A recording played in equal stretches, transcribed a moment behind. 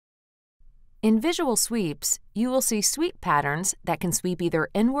In visual sweeps, you will see sweep patterns that can sweep either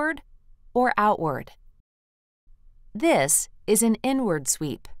inward or outward. This is an inward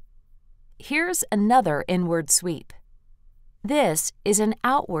sweep. Here's another inward sweep. This is an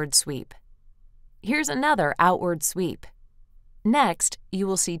outward sweep. Here's another outward sweep. Next, you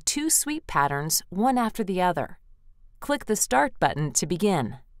will see two sweep patterns, one after the other. Click the Start button to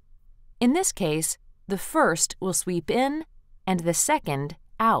begin. In this case, the first will sweep in and the second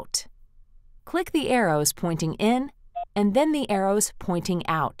out. Click the arrows pointing in and then the arrows pointing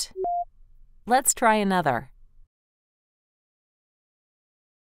out. Let's try another.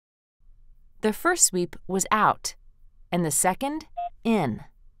 The first sweep was out and the second in.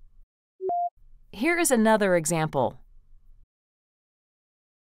 Here is another example.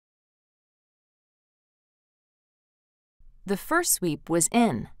 The first sweep was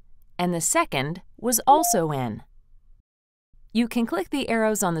in, and the second was also in. You can click the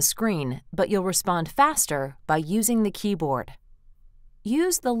arrows on the screen, but you'll respond faster by using the keyboard.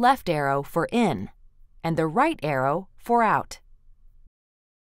 Use the left arrow for in, and the right arrow for out.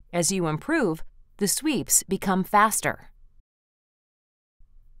 As you improve, the sweeps become faster.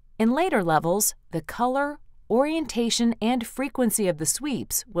 In later levels, the color, orientation, and frequency of the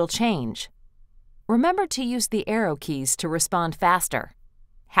sweeps will change. Remember to use the arrow keys to respond faster.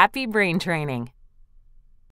 Happy brain training!